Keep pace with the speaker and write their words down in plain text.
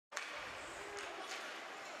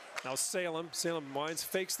Now Salem winds,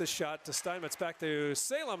 fakes the shot to Steinmetz. Back to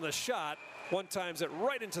Salem, the shot. One times it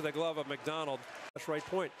right into the glove of McDonald. Right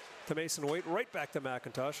point to Mason Waite, right back to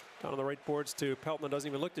McIntosh. Down on the right boards to Pelton, doesn't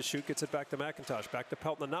even look to shoot, gets it back to McIntosh. Back to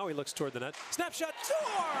Pelton, now he looks toward the net. Snapshot,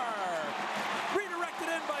 score! Redirected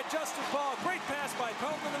in by Justin Paul. Great pass by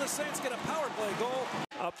Pelton, and the Saints get a power play goal.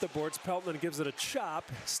 Up the boards, Pelton gives it a chop.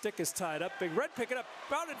 Stick is tied up. Big Red pick it up,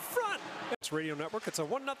 out in front. It's Radio Network. It's a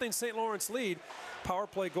 1-0 St. Lawrence lead. Power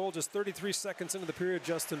play goal just 33 seconds into the period.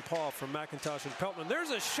 Justin Paul from McIntosh and Pelton. And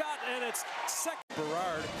there's a shot, and it's second.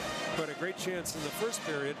 Berard put a great chance in the first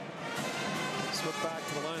period. Slip back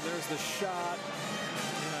to the line. There's the shot.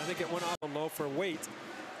 And I think it went off on low for Waite.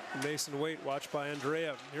 Mason Waite, watched by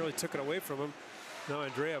Andreev. Nearly took it away from him. Now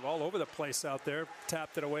Andreev all over the place out there.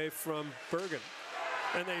 Tapped it away from Bergen.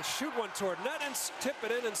 And they shoot one toward net and tip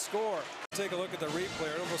it in and score. Take a look at the replay. I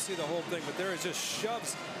don't know if we'll see the whole thing, but there it just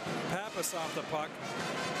shoves Pappas off the puck.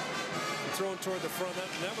 Thrown toward the front net,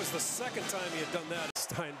 and that was the second time he had done that.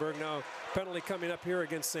 Steinberg now penalty coming up here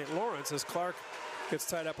against St. Lawrence as Clark gets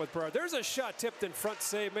tied up with Berard. There's a shot tipped in front,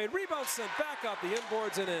 save made. Rebound sent back off the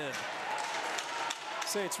inboards and in.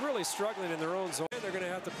 Saints really struggling in their own zone. They're going to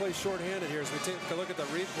have to play shorthanded here as we take a look at the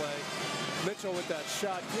replay. Mitchell with that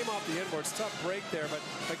shot came off the inboards. Tough break there, but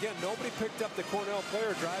again, nobody picked up the Cornell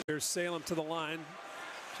player drive. Here's Salem to the line.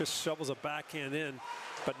 Just shovels a backhand in,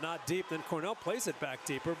 but not deep. Then Cornell plays it back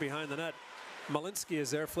deeper behind the net. Malinsky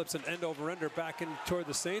is there, flips an end-over-ender back in toward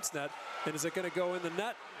the Saints net. And is it going to go in the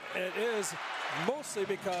net? It is, mostly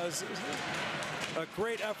because a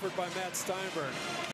great effort by Matt Steinberg.